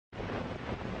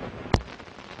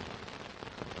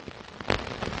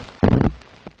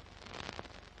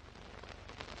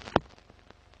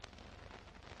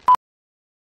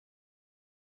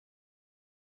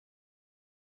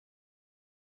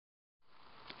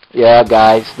Yeah,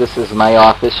 guys, this is my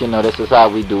office. You know, this is how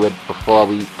we do it before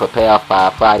we prepare for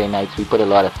our Friday nights. We put a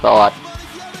lot of thought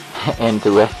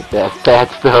into it. There's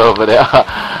Pastor over there.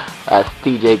 That's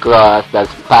TJ Cross.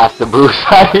 That's Pastor Bruce.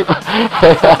 And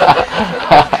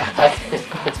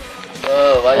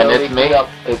it's me.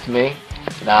 It's me.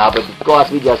 Nah, but of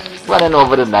course we just running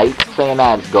over the night, saying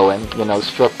how it's going. You know,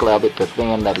 strip club, it's a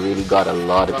thing that really got a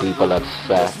lot of people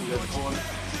upset.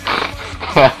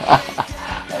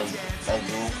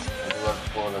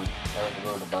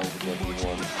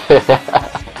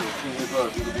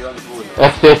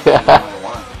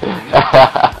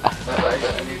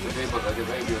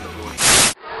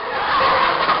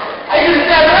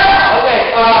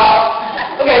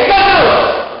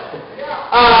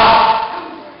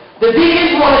 The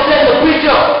deacons want to send the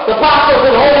preacher, the pastors,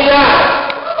 and holy knives.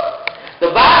 The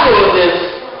bad news is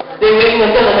they're waiting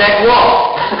until the next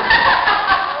war.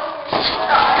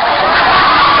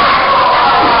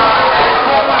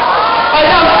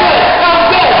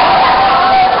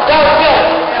 That was good.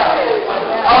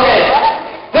 Okay.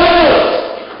 Good news.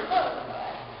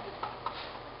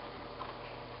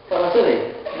 What's it?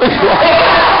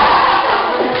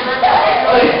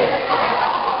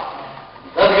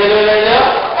 That's good news right now.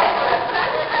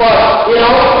 But, you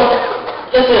know,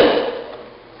 listen,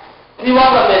 we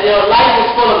want to admit, life is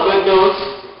full of good news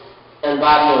and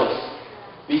bad news.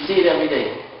 We see it every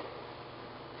day.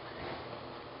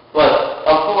 But,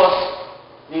 of course,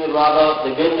 we would rather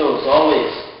the good news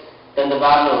always than the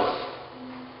bad news.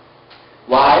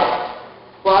 Why?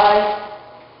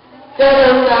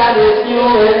 Tell that is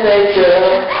human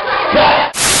nature.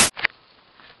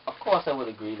 Of course, I would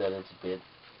agree that it's a bit,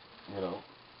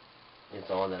 it's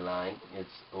on the line, it's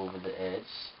over the edge.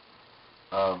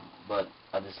 But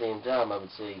at the same time, I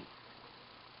would say,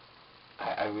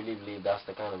 I really believe that's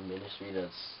the kind of ministry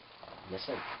that's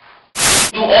missing.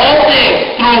 Do all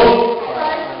things through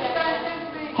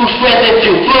who strengthens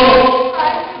you.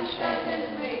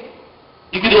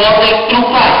 You can do all things through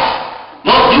Christ.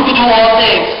 No, you can do all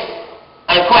things,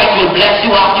 and Christ will bless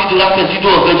you after you do that because you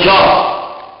do a good job.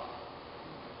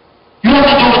 You have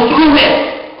to do it through Him.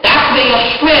 That's where your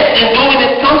strength in doing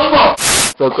it comes from.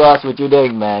 So, Cross, what you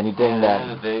think, man? You think that? At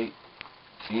the end of the day,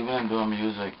 even in doing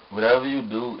music, whatever you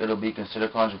do, it'll be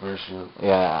considered controversial.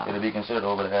 Yeah. It'll be considered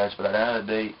over the edge. But at the end of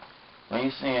the day, when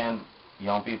you're seeing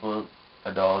young people,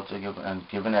 adults, and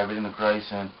giving everything to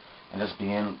Christ and just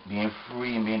being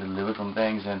free and being delivered from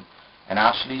things and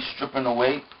actually stripping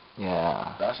away,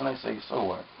 yeah, that's when I say, so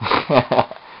what?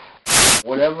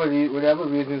 Whatever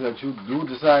reasons that you do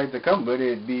decide to come, whether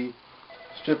it be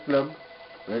strip club,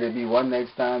 whether it be one night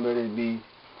stand, whether it be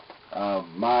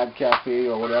Mad Cafe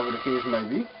or whatever the case might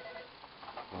be,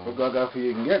 what God got for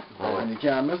you can get, and you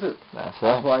can't miss it. That's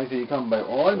why I say you come by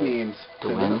all means to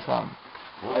win some.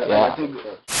 Yeah.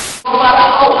 No matter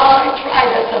how hard I try,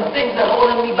 there's some things that are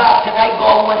holding me back. Tonight,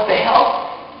 God wants to help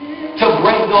to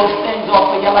break those things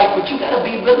off of your life, but you got to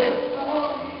be willing.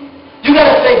 You got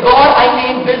to say, God, I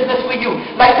mean business with you.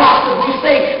 Like Pastor Bruce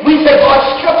say, we say, God,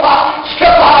 strip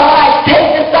our lives,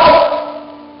 take this out.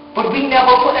 But we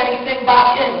never put anything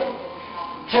back in.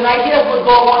 Tonight, here's what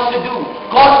God wants to do.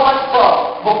 God wants to,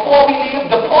 before we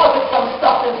leave, deposit some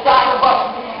stuff inside of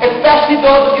us. Especially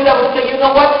those of you that would say, you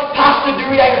know what, Pastor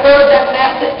Dury, I heard that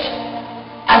message.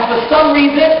 And for some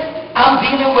reason, I'm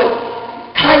dealing with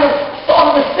kind of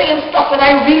sort of the same stuff, and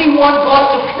I really want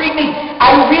God to free me.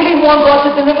 I really want God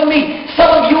to deliver me. Some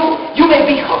of you may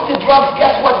be hooked to drugs.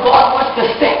 Guess what? God wants to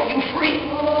set you free.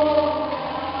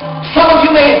 Some of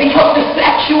you may be hooked to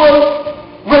sexual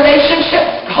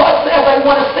relationships. God says, I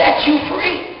want to set you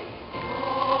free.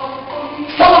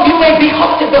 Some of you may be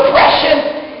hooked to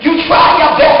depression. You try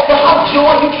your best to have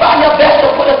joy. You try your best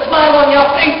to put a smile on your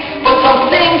face. But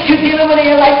some things you're dealing with in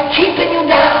your life keeping you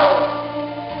down.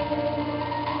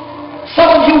 Some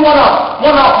of you wanna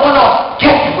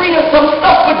get free of some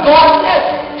stuff, but God says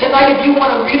tonight, if you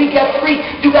want to really get free,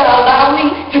 you gotta allow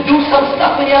me to do some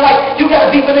stuff in your life. You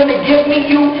gotta be willing to give me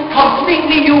you,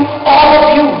 completely you, all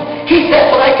of you. He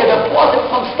said, so I can deposit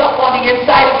some stuff on the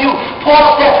inside of you.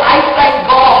 Paul said, I thank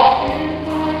God.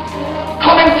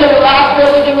 Coming to the last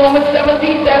verse in Romans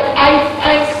 17 says, I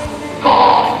thank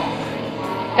God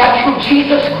that through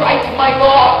Jesus Christ my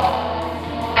Lord,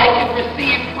 I can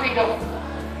receive freedom.